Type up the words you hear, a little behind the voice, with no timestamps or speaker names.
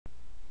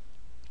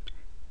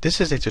This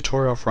is a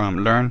tutorial from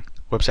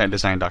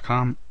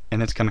learnwebsitedesign.com,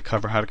 and it's going to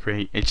cover how to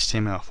create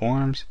HTML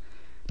forms,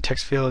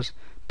 text fields,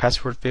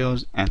 password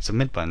fields, and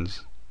submit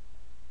buttons.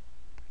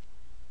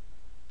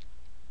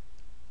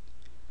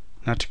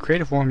 Now, to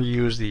create a form, you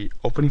use the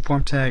opening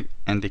form tag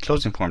and the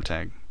closing form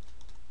tag.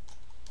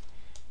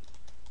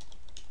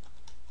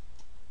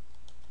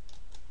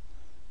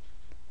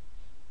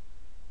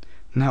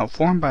 Now, a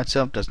form by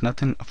itself does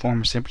nothing. A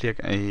form is simply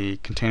a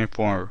container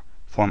for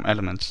form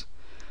elements.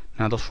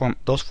 Now,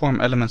 those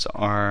form elements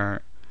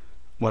are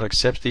what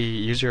accepts the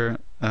user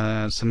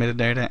submitted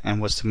data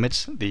and what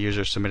submits the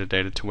user submitted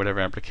data to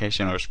whatever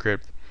application or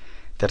script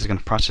that is going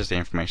to process the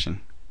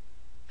information.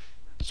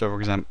 So,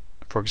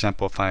 for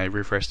example, if I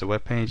refresh the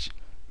web page,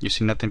 you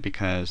see nothing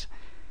because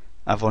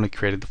I've only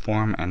created the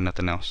form and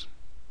nothing else.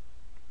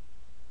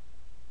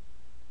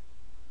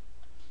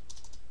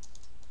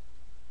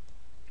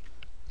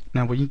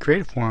 Now, when you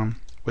create a form,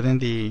 within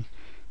the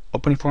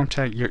opening form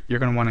tag, you're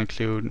going to want to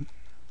include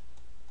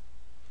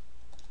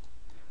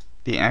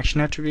the action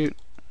attribute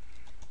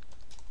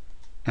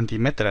and the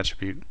method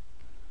attribute.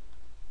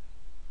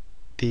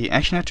 The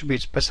action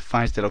attribute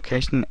specifies the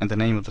location and the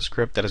name of the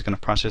script that is going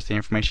to process the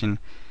information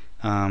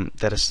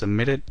that is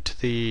submitted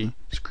to the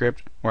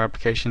script or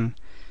application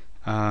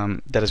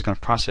that is going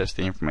to process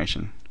the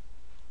information.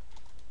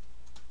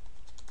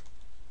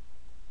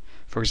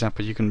 For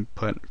example, you can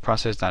put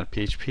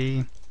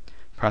process.php,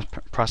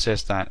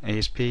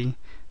 process.asp,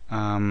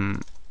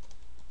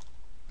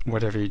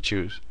 whatever you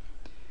choose.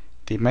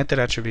 The method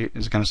attribute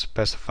is going to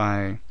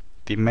specify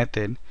the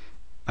method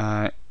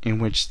in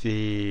which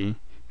the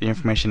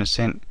information is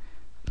sent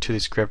to the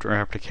script or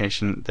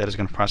application that is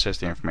going to process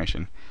the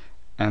information.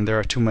 And there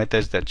are two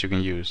methods that you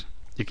can use.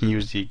 You can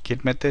use the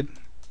get method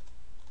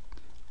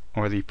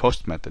or the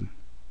post method.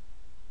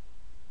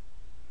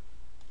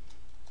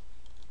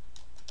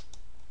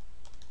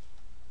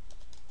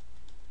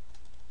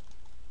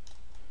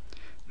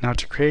 Now,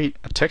 to create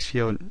a text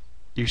field,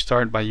 you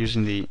start by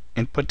using the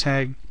input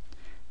tag,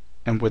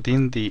 and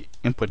within the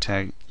input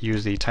tag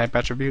use the type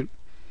attribute,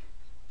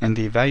 and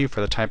the value for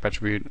the type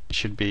attribute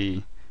should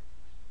be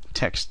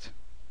text.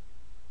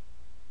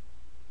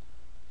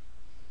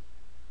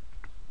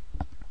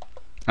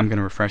 I'm going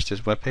to refresh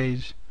this web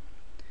page,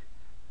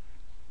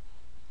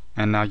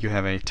 and now you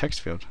have a text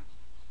field.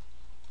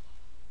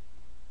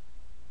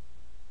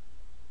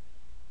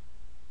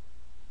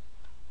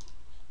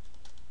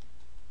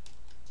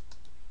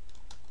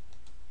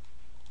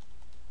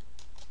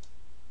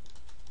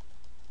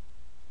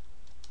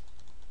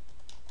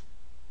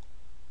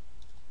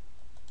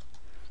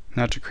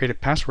 Now, to create a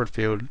password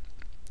field,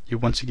 you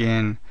once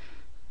again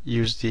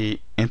use the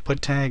input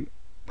tag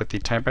with the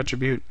type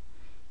attribute,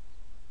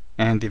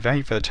 and the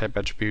value for the type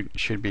attribute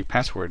should be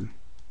password.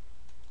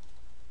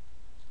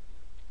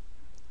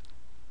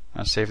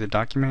 I'll save the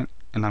document,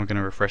 and I'm going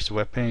to refresh the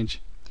web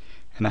page,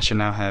 and I should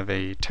now have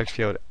a text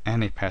field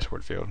and a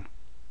password field.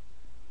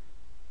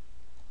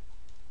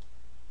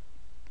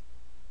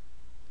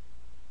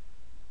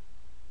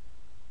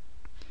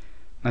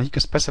 Now, you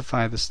can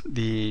specify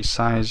the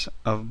size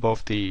of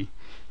both the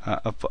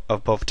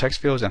of both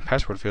text fields and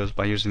password fields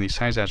by using the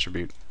size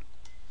attribute.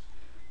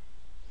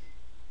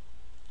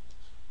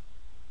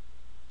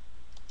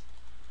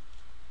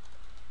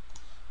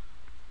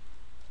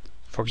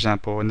 For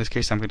example, in this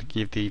case, I'm going to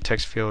give the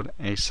text field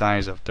a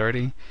size of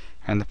 30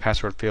 and the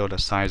password field a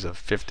size of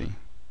 50.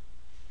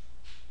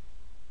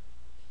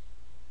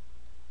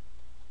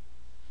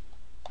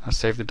 I'll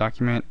save the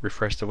document,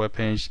 refresh the web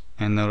page,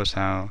 and notice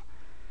how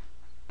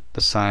the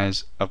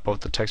size of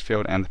both the text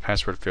field and the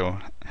password field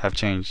have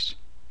changed.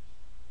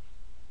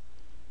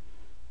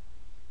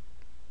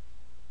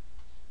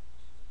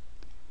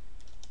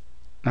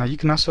 Now, you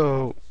can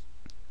also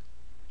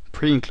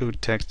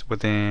pre-include text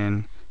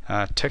within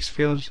text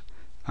fields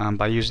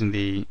by using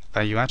the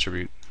value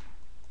attribute.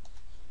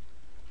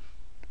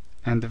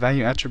 And the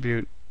value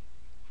attribute,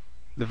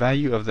 the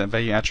value of the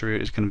value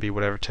attribute is going to be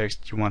whatever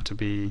text you want to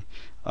be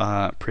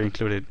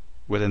pre-included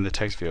within the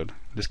text field.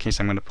 In this case,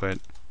 I'm going to put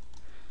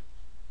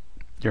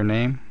your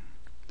name.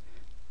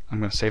 I'm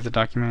going to save the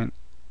document,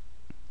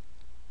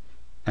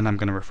 and I'm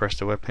going to refresh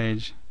the web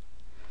page,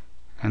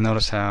 and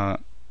notice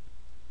how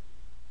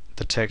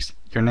the text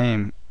your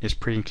name is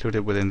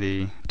pre-included within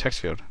the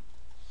text field.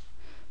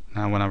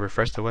 Now, when I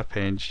refresh the web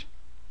page,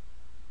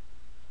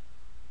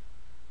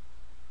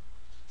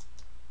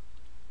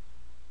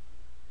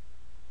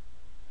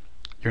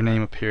 your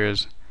name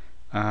appears,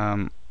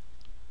 the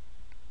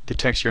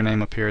text your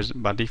name appears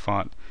by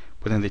default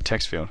within the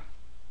text field.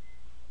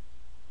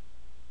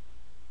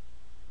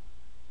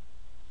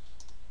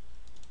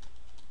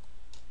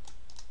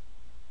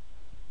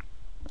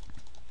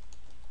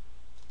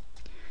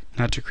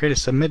 Now, to create a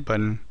submit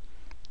button,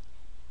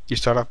 you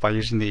start off by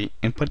using the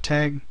input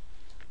tag.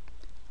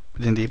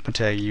 Within the input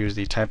tag, you use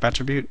the type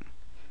attribute,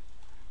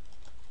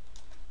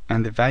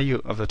 and the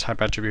value of the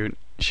type attribute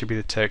should be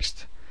the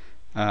text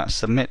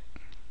submit.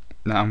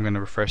 Now, I'm going to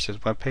refresh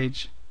this web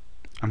page.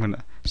 I'm going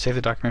to save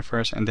the document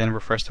first and then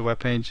refresh the web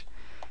page,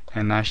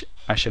 and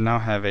I should now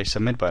have a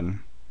submit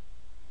button.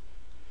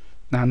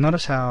 Now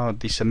notice how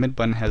the submit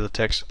button has the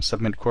text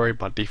submit query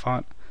by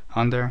default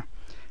on there,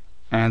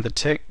 and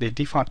the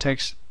default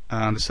text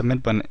on the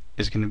submit button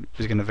is going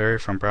to vary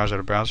from browser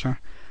to browser.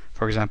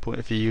 For example,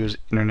 if you use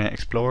Internet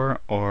Explorer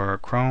or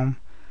Chrome,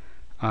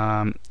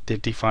 the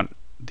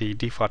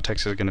default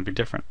text is going to be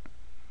different.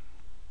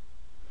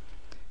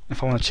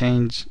 If I want to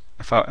change,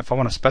 if I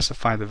want to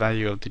specify the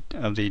value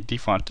of the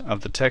default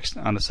of the text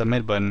on the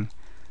submit button,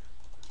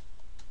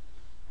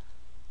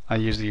 I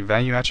use the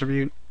value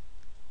attribute,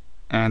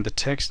 and the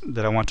text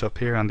that I want to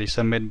appear on the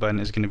submit button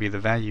is going to be the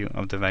value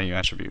of the value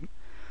attribute.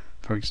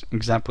 For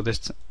example,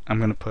 this I'm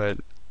going to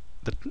put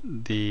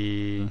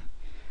the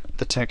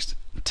text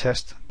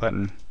test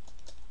button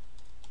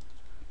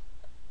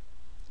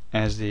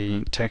as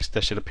the text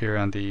that should appear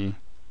on the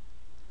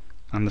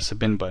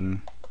submit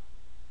button.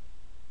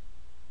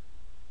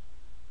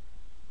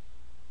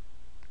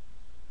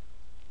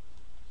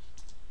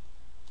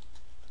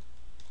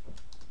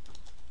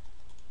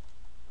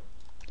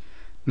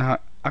 Now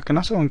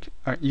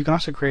you can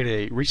also create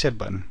a reset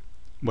button.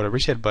 What a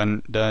reset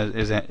button does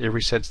is that it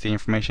resets the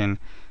information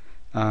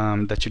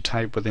that you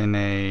type within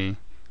a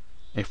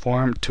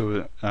form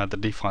to the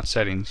default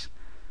settings.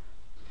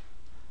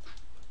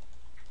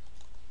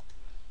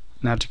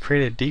 Now to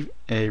create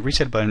a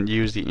reset button,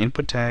 use the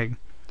input tag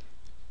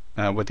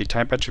with the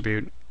type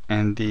attribute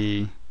and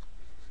the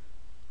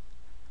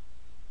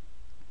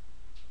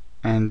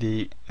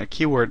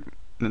keyword.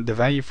 The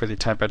value for the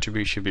type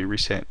attribute should be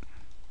reset.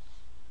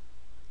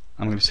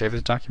 I'm going to save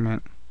this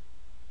document.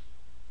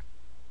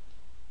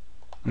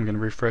 I'm going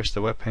to refresh the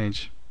web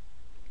page,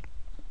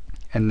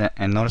 and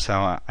notice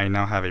how I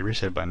now have a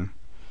reset button.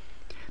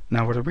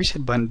 Now what a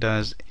reset button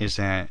does is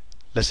that,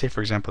 let's say for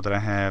example that I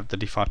have the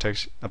default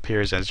text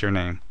appears as your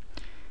name.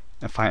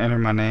 If I enter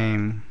my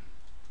name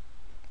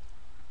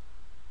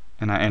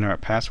and I enter a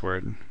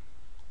password,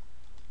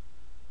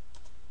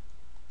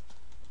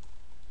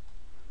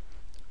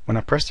 when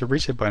I press the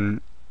reset button,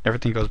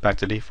 everything goes back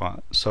to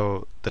default.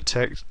 So the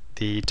text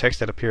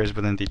that appears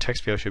within the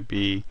text field should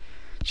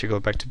go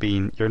back to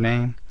being your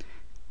name,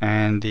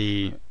 and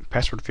the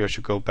password field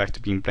should go back to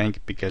being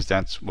blank because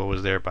that's what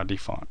was there by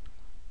default.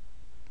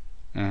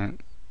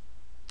 And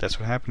that's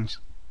what happens.